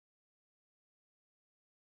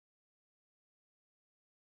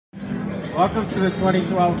Welcome to the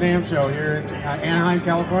 2012 NAMM show here in Anaheim,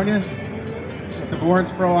 California, at the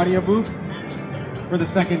Bourns Pro Audio booth for the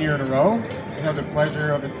second year in a row. We have the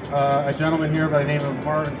pleasure of a gentleman here by the name of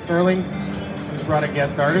Marvin Sperling, who's brought a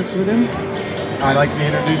guest artist with him. I'd like to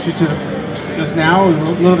introduce you to just now a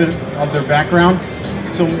little bit of their background.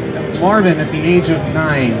 So Marvin, at the age of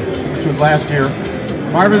 9, which was last year,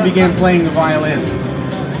 Marvin began playing the violin.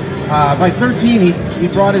 By 13, he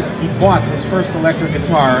bought his first electric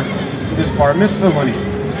guitar with his bar mitzvah money.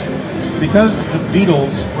 Because the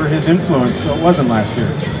Beatles were his influence, so it wasn't last year,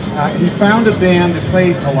 he found a band that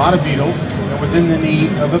played a lot of Beatles and was in the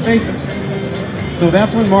need of a bassist. So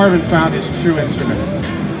that's when Marvin found his true instrument,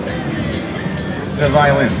 the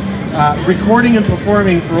violin. Recording and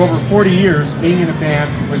performing for over 40 years, being in a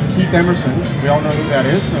band with Keith Emerson, we all know who that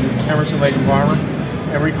is, from Emerson, Lake and Palmer,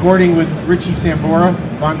 and recording with Richie Sambora,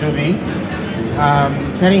 Bon Jovi,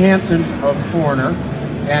 Kenny Hansen of Foreigner,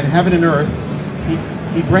 and Heaven and Earth.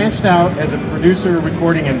 He branched out as a producer and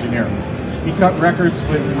recording engineer. He cut records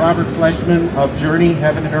with Robert Fleshman of Journey,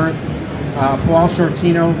 Heaven and Earth, Paul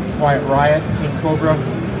Shortino, Quiet Riot, King Cobra,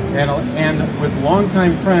 and with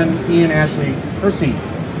longtime friend Iain Hersey,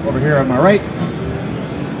 over here on my right.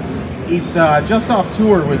 He's just off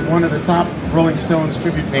tour with one of the top Rolling Stones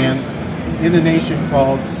tribute bands in the nation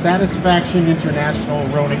called Satisfaction International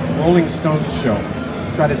Rolling Stones Show.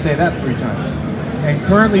 Try to say that 3 times. And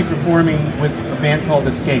currently performing with a band called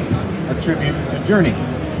Escape, a tribute to Journey.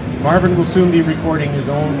 Marvin will soon be recording his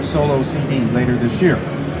own solo CD later this year.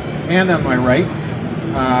 And on my right,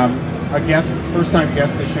 a guest, first-time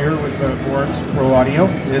guest this year with the Bourns Pro Audio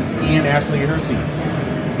is Iain Hersey.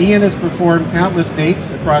 Iain has performed countless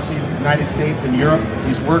dates across the United States and Europe.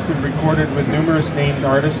 He's worked and recorded with numerous named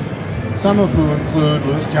artists, some of whom include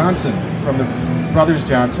Louis Johnson from the Brothers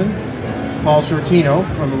Johnson, Paul Shortino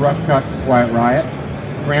from Rough Cut Quiet Riot,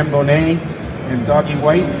 Graham Bonet and Doogie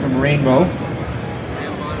White from Rainbow,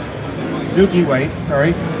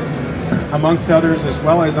 amongst others, as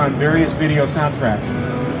well as on various video soundtracks.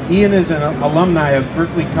 Iain is an alumni of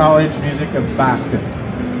Berklee College Music of Bassist,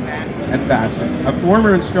 a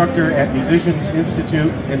former instructor at Musicians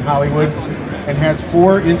Institute in Hollywood, and has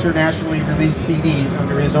 4 internationally released CDs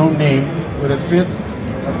under his own name, with a 5th,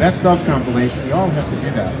 a Best Of compilation. You all have to do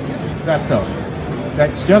that. Best Of.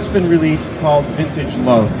 That's just been released, called Vintage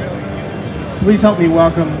Love. Please help me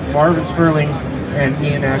welcome Marvin Sperling and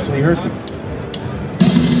Iain Hersey.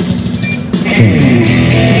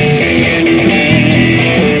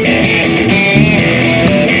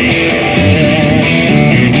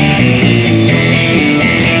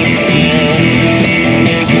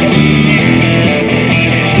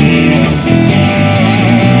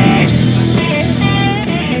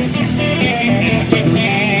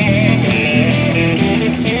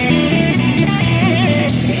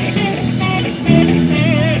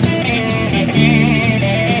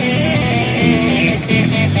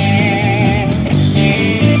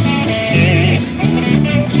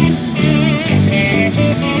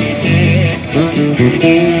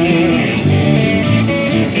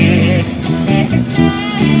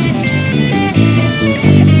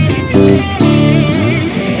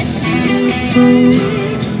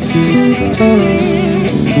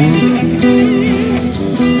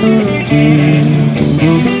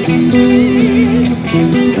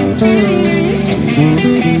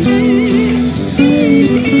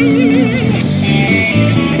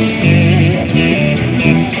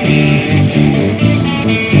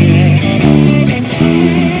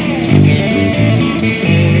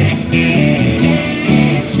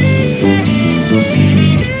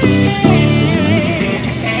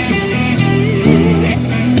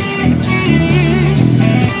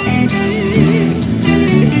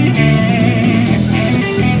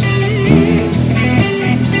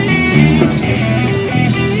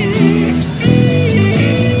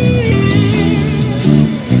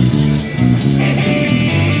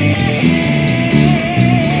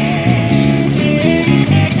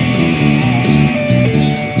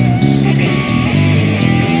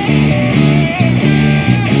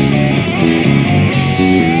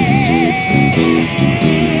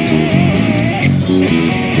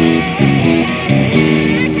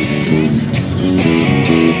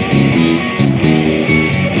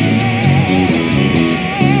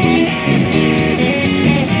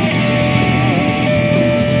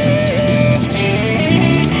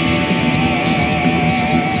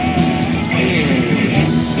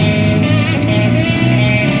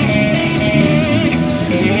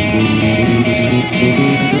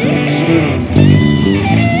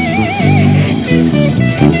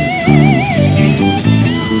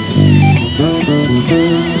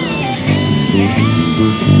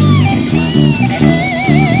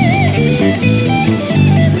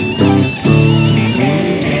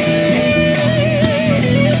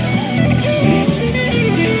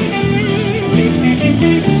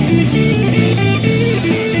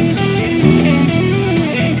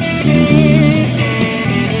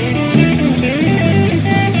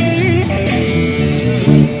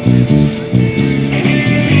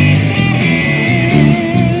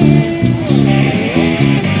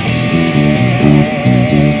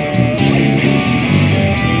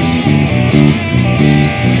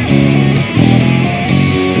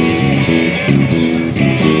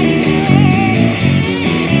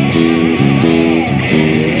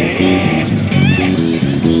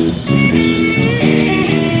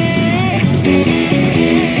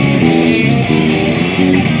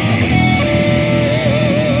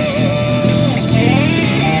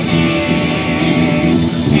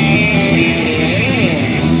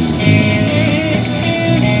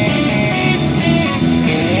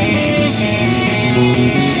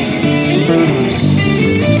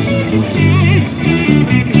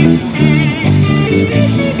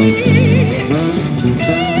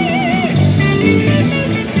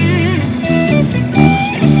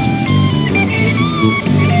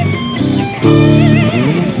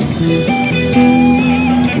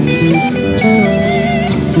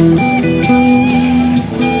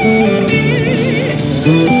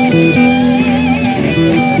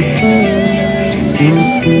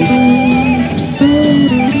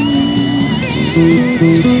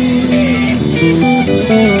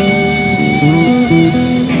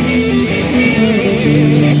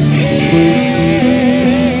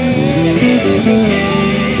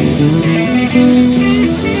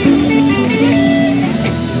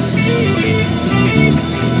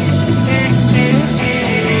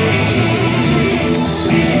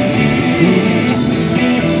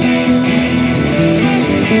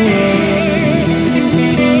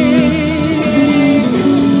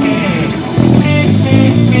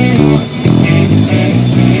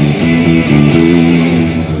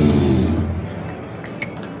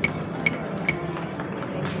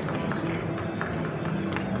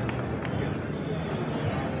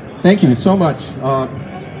 Thank you so much.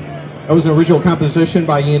 That was an original composition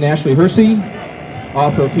by Iain Hersey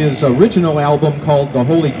off of his original album called The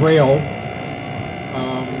Holy Grail.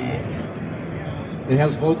 It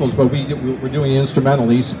has vocals, but we're doing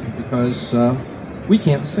instrumentals because we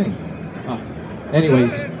can't sing.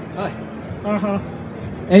 Anyways,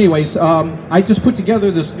 I just put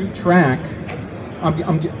together this new track.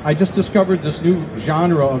 I just discovered this new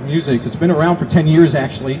genre of music. It's been around for 10 years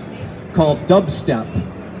actually, called dubstep.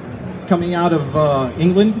 It's coming out of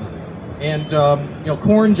England, and you know,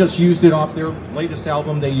 Korn just used it off their latest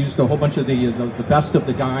album. They used a whole bunch of the best of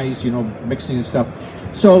the guys, you know, mixing and stuff.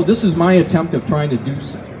 So this is my attempt of trying to do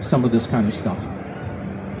some of this kind of stuff.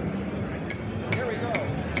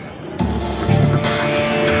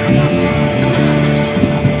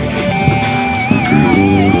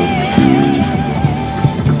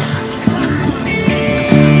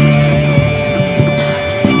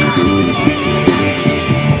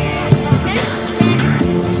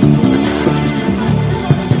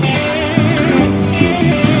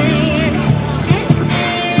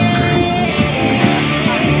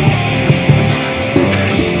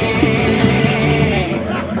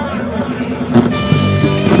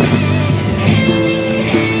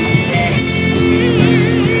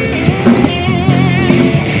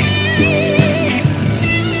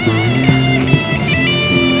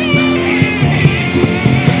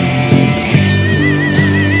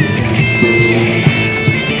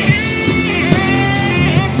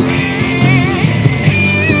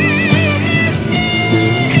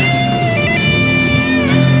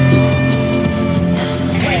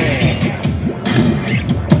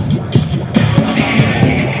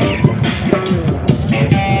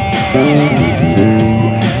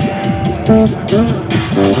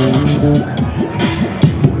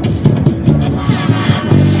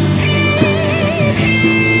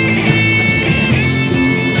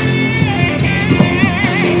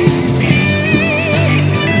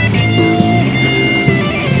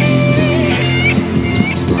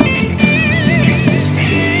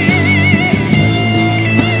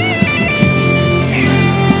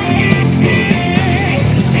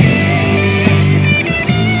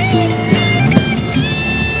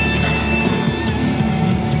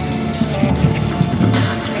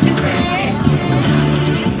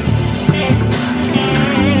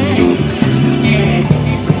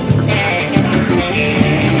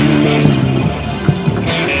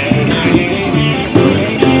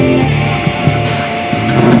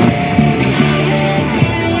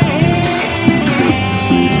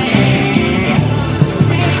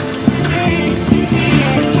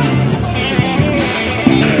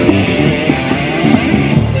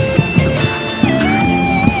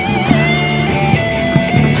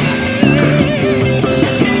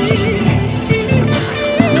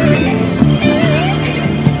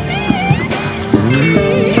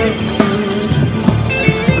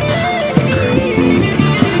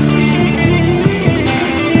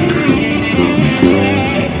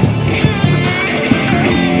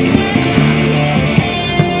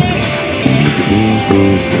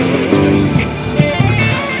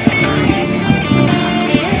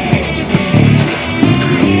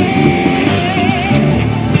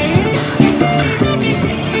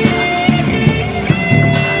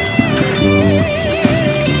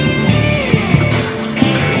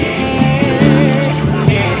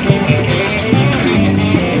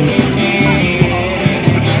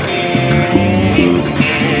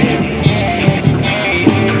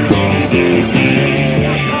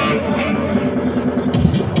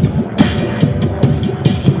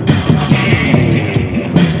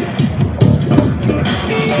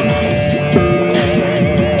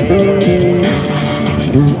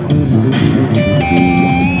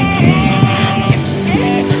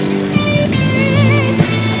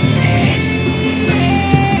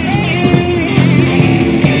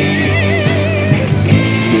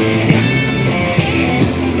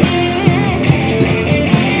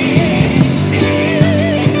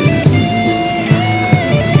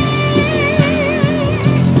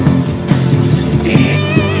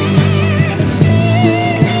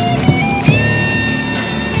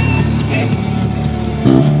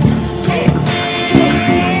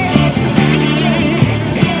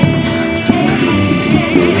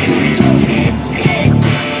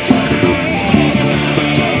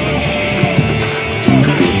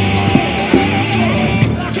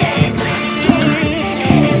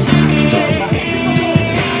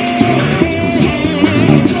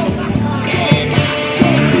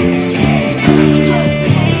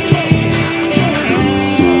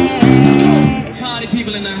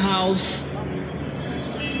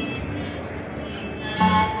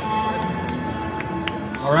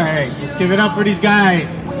 Give it up for these guys.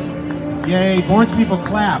 Yay, Bourns people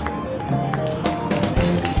clap.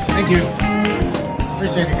 Thank you.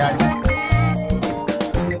 Appreciate it, guys.